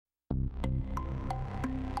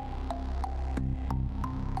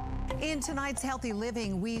In tonight's Healthy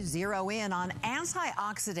Living, we zero in on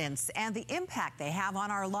antioxidants and the impact they have on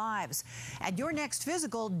our lives. At your next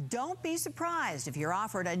physical, don't be surprised if you're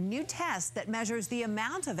offered a new test that measures the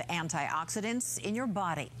amount of antioxidants in your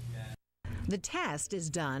body. The test is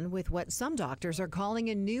done with what some doctors are calling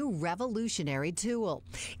a new revolutionary tool.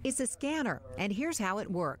 It's a scanner, and here's how it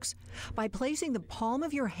works. By placing the palm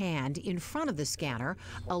of your hand in front of the scanner,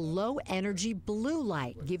 a low-energy blue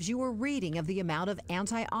light gives you a reading of the amount of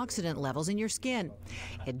antioxidant levels in your skin.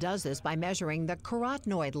 It does this by measuring the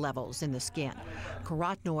carotenoid levels in the skin.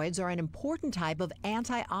 Carotenoids are an important type of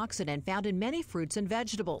antioxidant found in many fruits and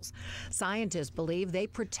vegetables. Scientists believe they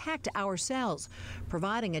protect our cells,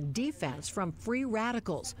 providing a defense from free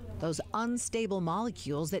radicals, those unstable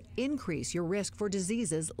molecules that increase your risk for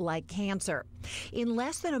diseases like cancer. In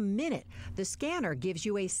less than a minute, the scanner gives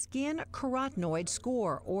you a skin carotenoid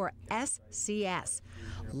score, or SCS.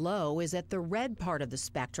 Low is at the red part of the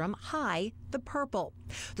spectrum, high the purple.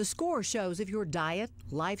 The score shows if your diet,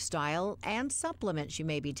 lifestyle, and supplements you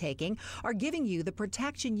may be taking are giving you the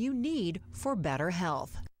protection you need for better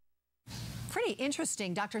health. Pretty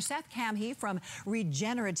interesting. Dr. Seth Camhi from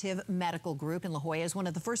Regenerative Medical Group in La Jolla is one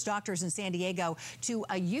of the first doctors in San Diego to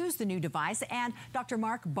use the new device. And Dr.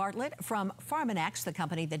 Mark Bartlett from Pharmanex, the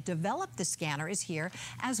company that developed the scanner, is here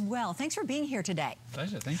as well. Thanks for being here today.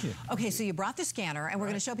 Pleasure. Thank you. Okay, so you brought the scanner, and we're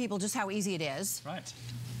going to show people just how easy it is. Right.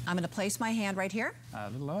 I'm going to place my hand right here. A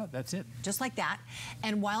little lower, that's it. Just like that.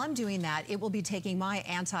 And while I'm doing that, it will be taking my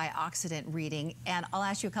antioxidant reading, and I'll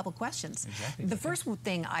ask you a couple questions. Exactly. The first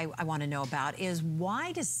thing I want to know about is,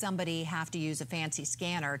 why does somebody have to use a fancy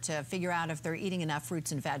scanner to figure out if they're eating enough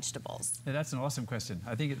fruits and vegetables? Yeah, that's an awesome question.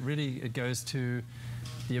 I think it goes to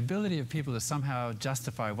the ability of people to somehow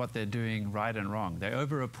justify what they're doing right and wrong. They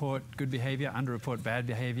over-report good behavior, under-report bad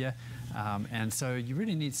behavior, and so you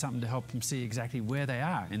really need something to help them see exactly where they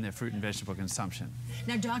are in their fruit and vegetable consumption.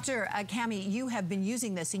 Now, Dr. Camhi, you have been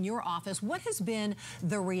using this in your office. What has been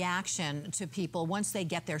the reaction to people once they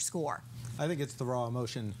get their score? I think it's the raw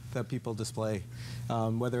emotion that people display.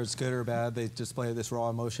 Whether it's good or bad, they display this raw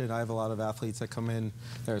emotion. I have a lot of athletes that come in,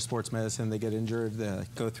 they're sports medicine, they get injured, they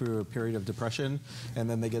go through a period of depression, and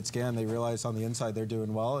then they get scanned, they realize on the inside they're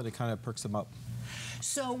doing well, and it kind of perks them up.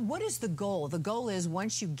 So what is the goal? The goal is,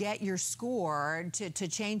 once you get your score, to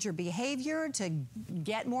change your behavior, to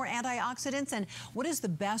get more antioxidants, and what is the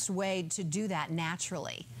best way to do that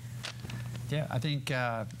naturally? Yeah, I think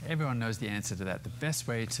everyone knows the answer to that. The best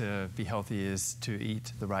way to be healthy is to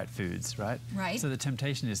eat the right foods, right? Right. So the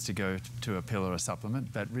temptation is to go to a pill or a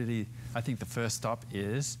supplement, but really I think the first stop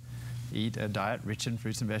is eat a diet rich in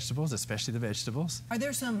fruits and vegetables, especially the vegetables. Are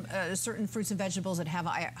there some certain fruits and vegetables that have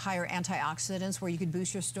higher antioxidants where you could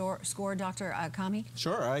boost your score, Dr. Camhi?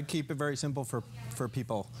 Sure, I keep it very simple for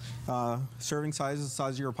people. Serving size is the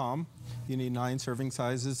size of your palm. You need 9 serving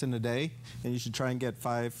sizes in a day, and you should try and get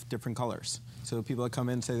 5 different colors. So people that come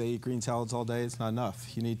in and say they eat green salads all day, it's not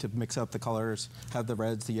enough. You need to mix up the colors, have the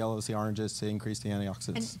reds, the yellows, the oranges to increase the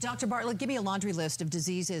antioxidants. And Dr. Bartlett, give me a laundry list of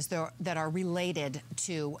diseases that are related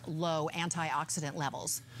to low antioxidant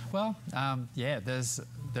levels. Well, yeah,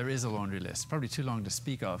 there is a laundry list, probably too long to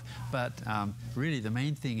speak of, but really the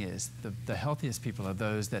main thing is the healthiest people are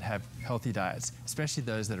those that have healthy diets, especially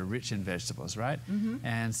those that are rich in vegetables, right? Mm-hmm.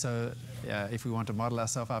 And so if we want to model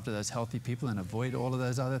ourselves after those healthy people and avoid all of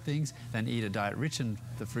those other things, then eat a diet rich in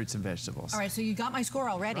the fruits and vegetables. All right, so you got my score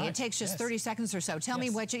already. Right. It takes just 30 seconds or so. Tell me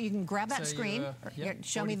what you can grab that screen. Yep,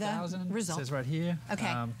 show me the result. It says right here.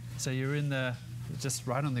 Okay. So you're in just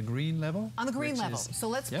right on the green level. On the green level. So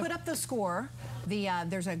let's put up the score.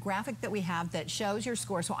 There's a graphic that we have that shows your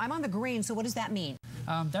score. So I'm on the green, so what does that mean?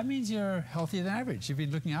 That means you're healthier than average. You've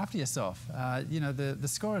been looking after yourself. You know, the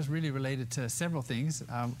score is really related to several things.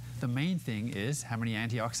 The main thing is how many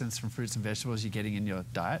antioxidants from fruits and vegetables you're getting in your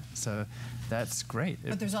diet. So that's great.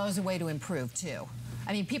 But there's always a way to improve, too.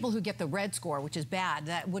 I mean, people who get the red score, which is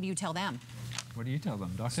bad, what do you tell them? What do you tell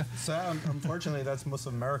them, doctor? So unfortunately, that's most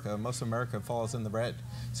of America. Most of America falls in the red.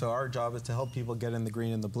 So our job is to help people get in the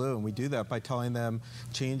green and the blue, and we do that by telling them,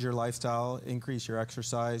 change your lifestyle, increase your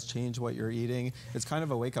exercise, change what you're eating. It's kind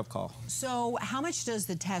of a wake-up call. So how much does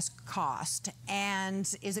the test cost,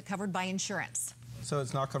 and is it covered by insurance? So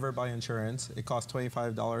it's not covered by insurance. It costs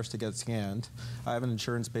 $25 to get scanned. I have an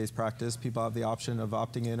insurance-based practice. People have the option of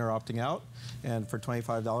opting in or opting out. And for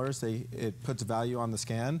 $25, it puts value on the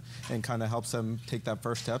scan and kind of helps them take that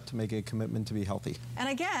first step to make a commitment to be healthy. And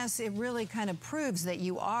I guess it really kind of proves that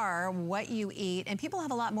you are what you eat, and people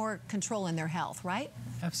have a lot more control in their health, right?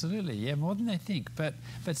 Absolutely, yeah, more than they think. But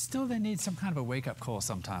still they need some kind of a wake-up call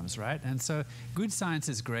sometimes, right? And so good science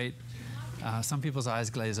is great. Some people's eyes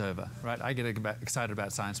glaze over, right? I get excited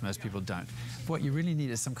about science, most people don't. What you really need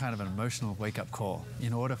is some kind of an emotional wake-up call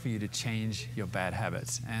in order for you to change your bad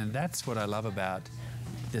habits. And that's what I love about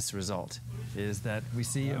this result, is that we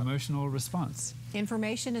see emotional response.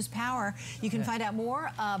 Information is power. You can find out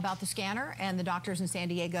more about the scanner and the doctors in San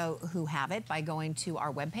Diego who have it by going to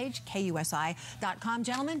our webpage, KUSI.com.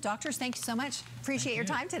 Gentlemen, doctors, thank you so much. Appreciate your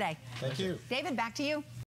time today. Thank you. David, back to you.